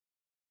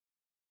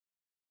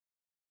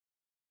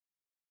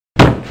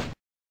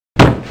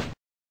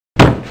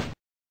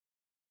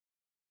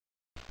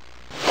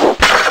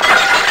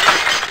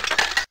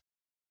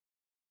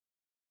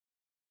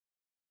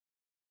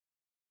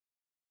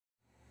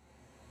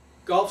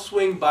Golf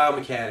swing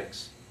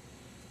biomechanics.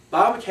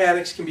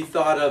 Biomechanics can be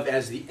thought of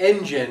as the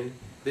engine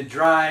that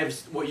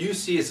drives what you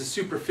see as a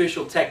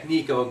superficial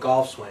technique of a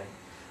golf swing.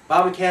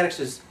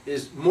 Biomechanics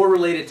is more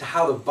related to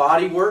how the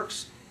body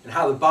works and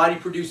how the body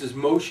produces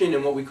motion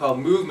and what we call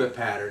movement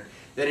pattern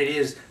than it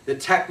is the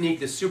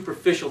technique, the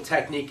superficial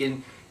technique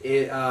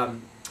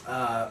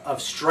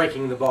of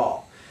striking the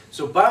ball.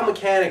 So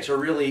biomechanics are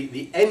really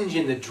the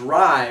engine that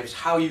drives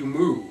how you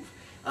move.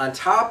 On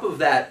top of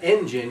that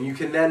engine, you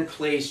can then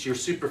place your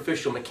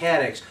superficial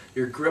mechanics,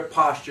 your grip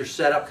posture,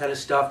 setup kind of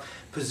stuff,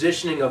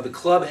 positioning of the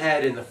club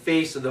head and the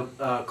face of the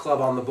club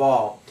on the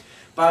ball.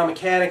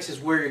 Biomechanics is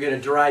where you're going to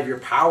derive your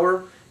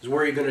power, is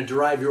where you're going to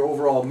derive your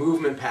overall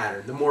movement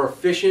pattern. The more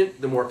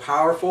efficient, the more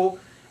powerful,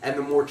 and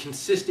the more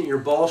consistent your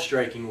ball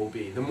striking will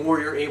be. The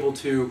more you're able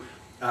to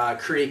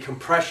create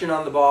compression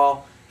on the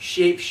ball,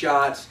 shape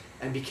shots,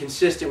 and be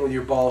consistent with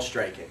your ball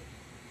striking.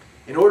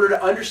 In order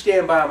to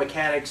understand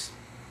biomechanics,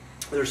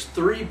 there's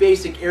three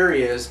basic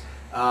areas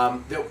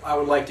that I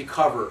would like to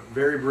cover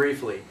very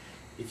briefly.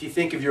 If you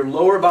think of your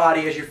lower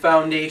body as your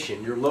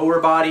foundation,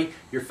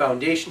 your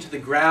foundation to the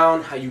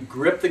ground, how you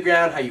grip the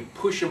ground, how you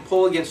push and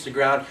pull against the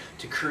ground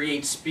to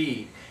create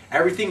speed.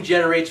 Everything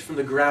generates from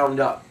the ground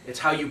up. It's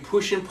how you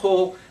push and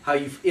pull, how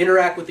you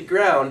interact with the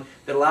ground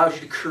that allows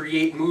you to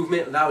create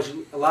movement, allows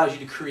you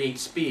to create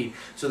speed.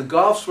 So the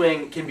golf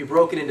swing can be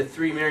broken into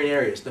three main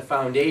areas: the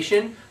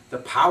foundation, the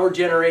power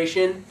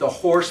generation, the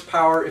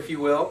horsepower, if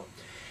you will,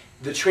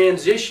 the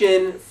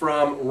transition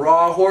from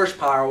raw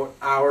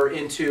horsepower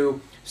into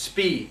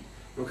speed.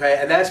 Okay,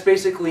 and that's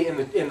basically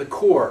in the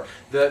core.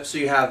 So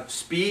you have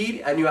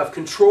speed and you have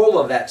control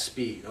of that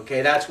speed.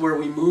 Okay, that's where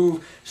we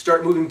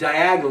start moving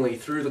diagonally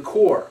through the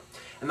core.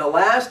 And the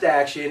last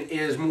action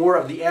is more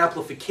of the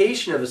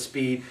amplification of the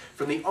speed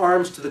from the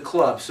arms to the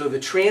club. So the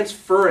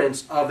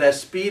transference of that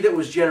speed that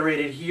was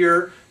generated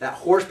here, that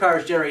horsepower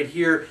is generated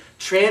here,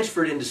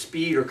 transferred into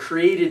speed or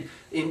created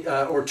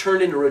or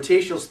turned into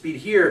rotational speed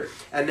here,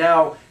 and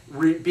now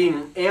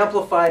being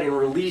amplified and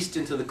released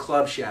into the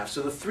club shaft.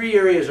 So the three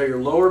areas are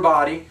your lower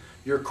body,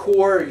 your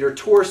core, your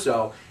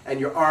torso, and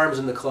your arms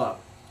and the club.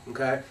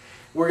 Okay?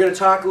 We're going to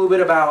talk a little bit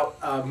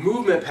about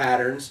movement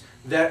patterns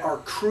that are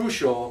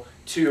crucial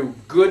to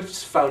good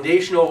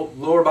foundational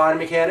lower body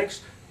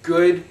mechanics,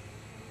 good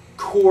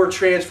core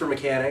transfer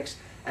mechanics,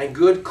 and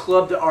good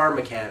club to arm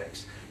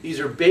mechanics. These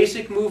are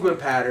basic movement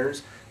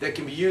patterns that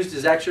can be used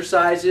as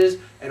exercises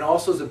and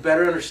also as a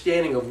better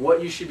understanding of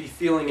what you should be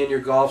feeling in your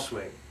golf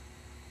swing.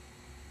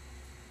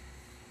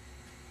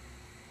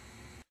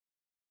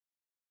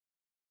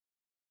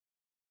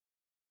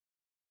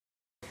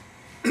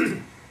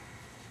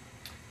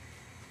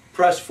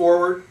 Press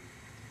forward.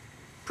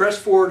 Press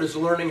forward is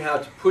learning how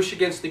to push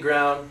against the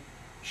ground,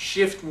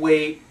 shift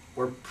weight,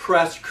 or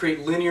press,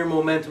 create linear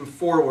momentum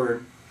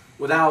forward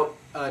without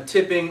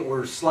tipping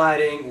or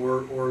sliding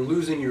or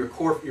losing your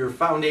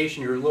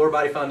foundation, your lower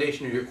body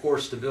foundation, or your core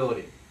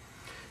stability.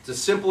 It's a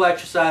simple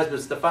exercise, but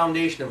it's the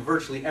foundation of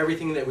virtually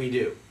everything that we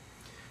do.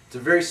 It's a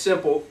very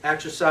simple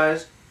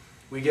exercise.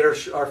 We get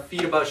our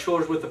feet about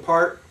shoulders width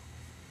apart.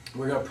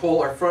 We're going to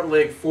pull our front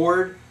leg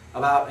forward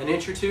about an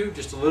inch or two,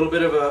 just a little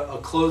bit of a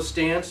closed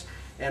stance.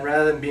 And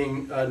rather than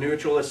being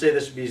neutral, let's say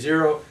this would be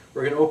 0,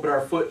 we're going to open our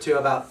foot to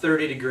about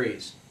 30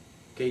 degrees.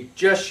 Okay,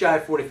 just shy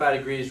of 45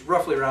 degrees,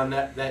 roughly around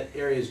that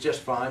area is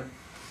just fine.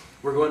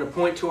 We're going to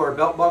point to our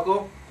belt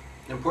buckle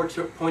and point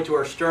to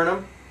our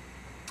sternum.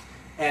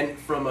 And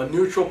from a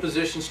neutral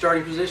position,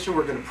 starting position,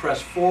 we're going to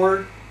press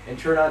forward and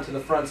turn onto the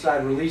front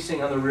side,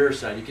 releasing on the rear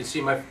side. You can see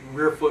my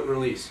rear foot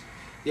release.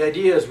 The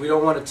idea is we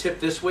don't want to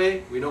tip this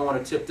way, we don't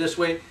want to tip this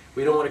way,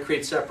 we don't want to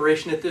create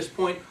separation at this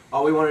point.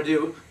 All we want to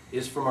do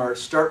is from our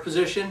start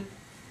position,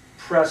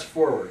 press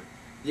forward.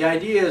 The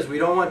idea is we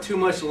don't want too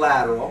much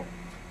lateral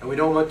and we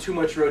don't want too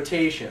much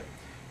rotation.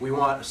 We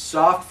want a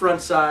soft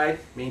front side,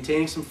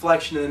 maintaining some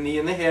flexion in the knee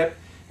and the hip.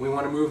 We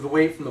want to move the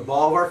weight from the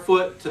ball of our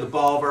foot to the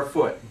ball of our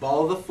foot.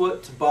 Ball of the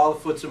foot to ball of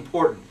the foot is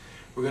important.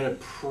 We're going to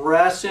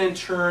press and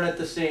turn at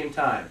the same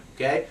time.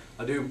 Okay?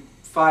 I'll do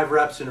 5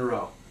 reps in a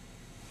row.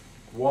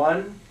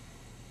 1,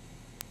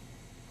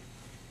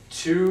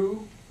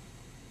 2,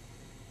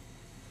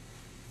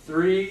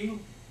 3,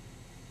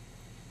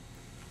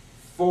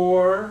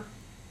 4,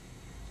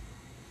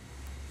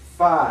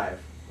 5.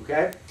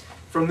 Okay?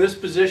 From this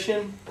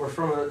position, or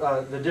from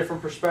the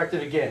different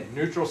perspective, again,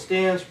 neutral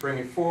stance, bring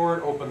it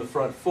forward, open the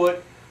front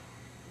foot,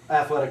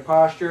 athletic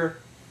posture.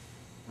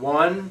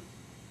 1,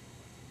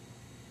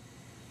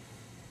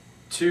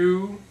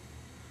 2.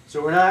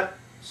 So we're not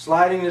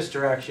sliding this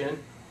direction,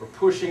 we're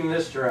pushing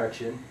this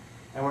direction,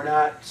 and we're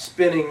not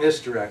spinning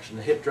this direction,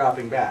 the hip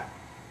dropping back.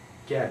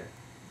 Again.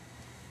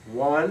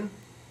 1,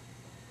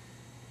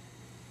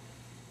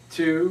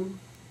 2,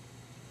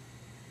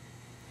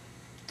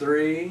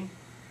 3,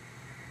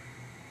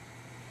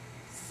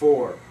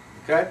 4.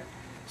 Okay?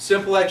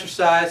 Simple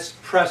exercise,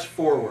 press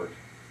forward.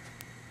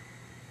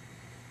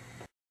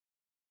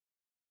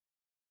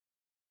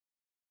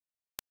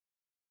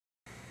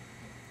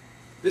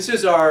 This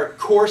is our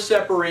core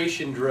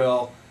separation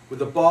drill with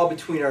the ball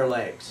between our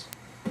legs.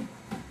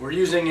 We're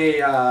using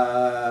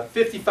a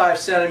 55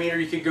 centimeter.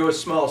 You could go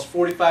as small as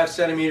 45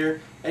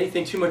 centimeter.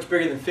 Anything too much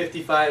bigger than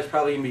 55 is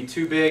probably going to be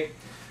too big.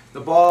 The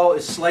ball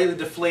is slightly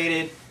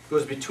deflated,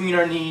 goes between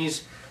our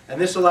knees, and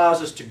this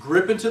allows us to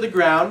grip into the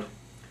ground,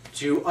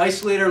 to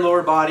isolate our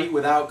lower body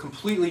without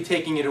completely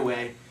taking it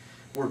away.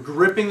 We're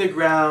gripping the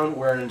ground,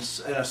 we're in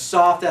a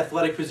soft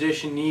athletic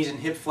position, knees and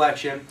hip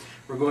flexion.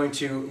 We're going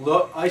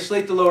to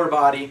isolate the lower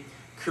body,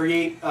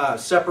 create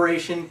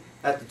separation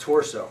at the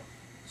torso.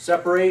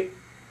 Separate,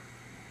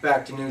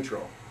 back to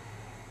neutral.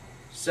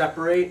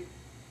 Separate,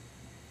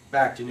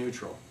 back to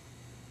neutral.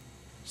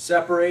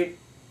 Separate,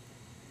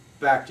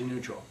 back to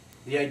neutral.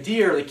 The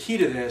idea, or the key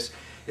to this,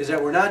 is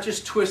that we're not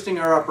just twisting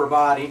our upper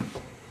body,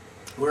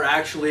 we're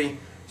actually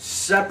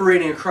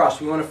separating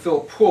across. We want to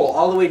feel a pull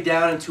all the way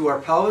down into our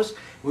pelvis.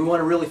 We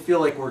want to really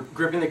feel like we're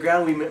gripping the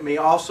ground. We may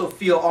also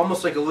feel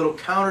almost like a little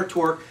counter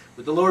torque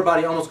with the lower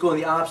body almost going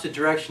the opposite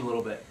direction a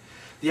little bit.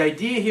 The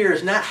idea here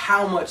is not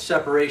how much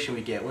separation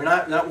we get. We're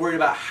not worried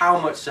about how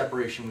much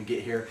separation we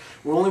get here.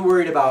 We're only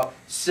worried about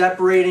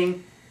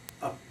separating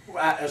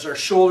as our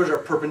shoulders are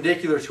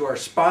perpendicular to our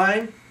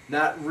spine,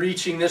 not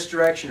reaching this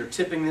direction or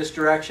tipping this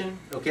direction,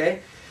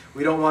 okay?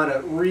 We don't want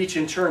to reach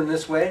and turn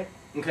this way,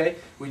 okay?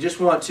 We just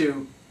want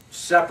to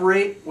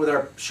separate with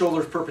our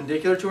shoulders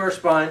perpendicular to our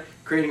spine,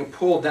 creating a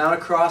pull down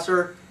across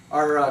our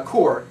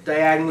core,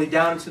 diagonally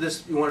down into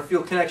this. You want to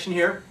feel connection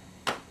here.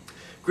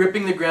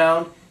 Gripping the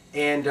ground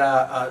and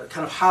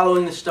kind of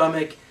hollowing the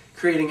stomach,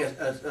 creating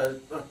a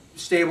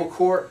stable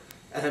core,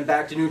 and then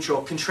back to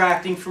neutral.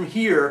 Contracting from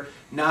here,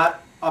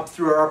 not up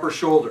through our upper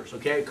shoulders,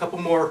 okay? A couple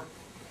more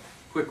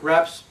quick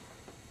reps.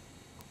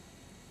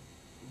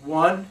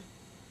 1,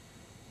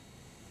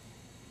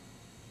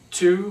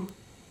 2,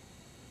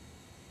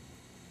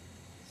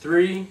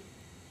 3,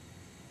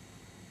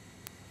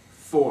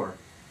 4.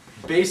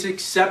 Basic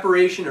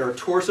separation or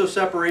torso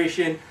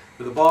separation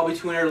with the ball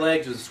between our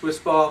legs with a Swiss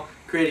ball,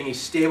 creating a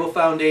stable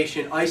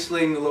foundation,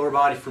 isolating the lower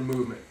body from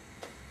movement.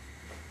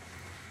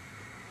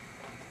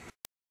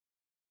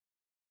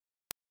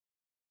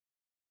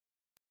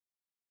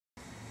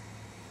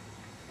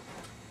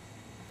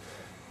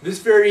 This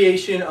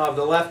variation of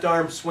the left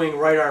arm swing,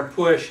 right arm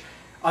push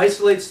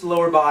isolates the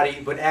lower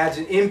body but adds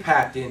an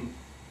impact in.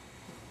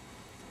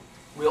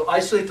 We'll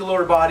isolate the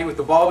lower body with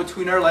the ball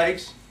between our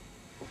legs.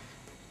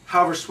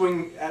 However,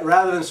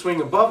 rather than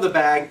swing above the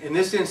bag, in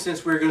this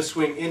instance we're going to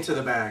swing into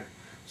the bag.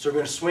 So we're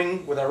going to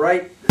swing with our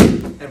right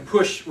and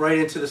push right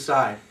into the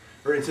side,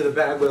 or into the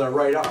bag with our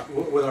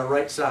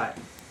right side.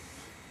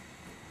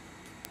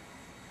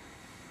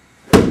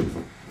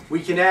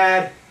 We can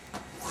add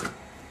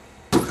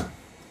a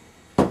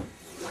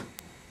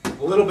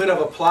little bit of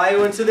a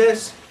plyo into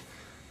this,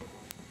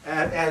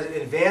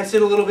 advance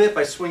it a little bit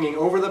by swinging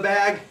over the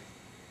bag.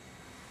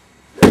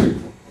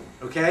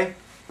 Okay?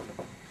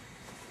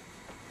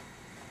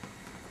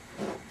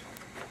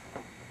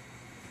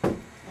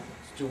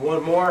 Let's do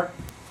one more.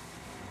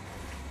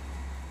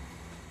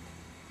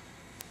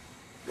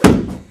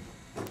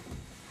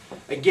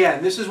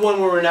 Again, this is one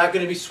where we're not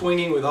going to be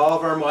swinging with all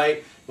of our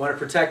might. We want to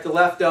protect the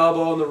left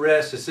elbow and the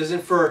wrist. This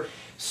isn't for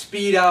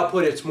speed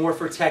output, it's more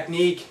for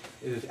technique.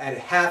 At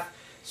half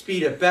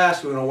speed at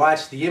best, we want to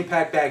watch the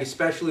impact bag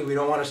especially. We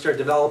don't want to start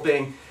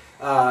developing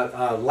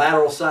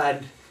lateral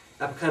side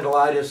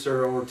epicondylitis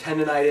or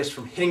tendonitis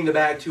from hitting the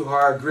bag too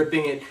hard,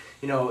 gripping it.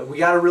 You know, we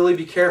got to really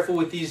be careful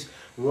with these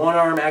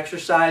one-arm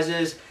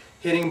exercises,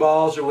 hitting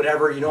balls or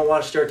whatever. You don't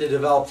want to start to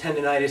develop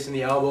tendonitis in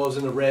the elbows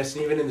and the wrists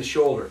and even in the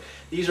shoulder.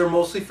 These are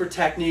mostly for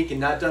technique and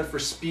not done for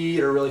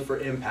speed or really for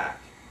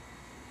impact.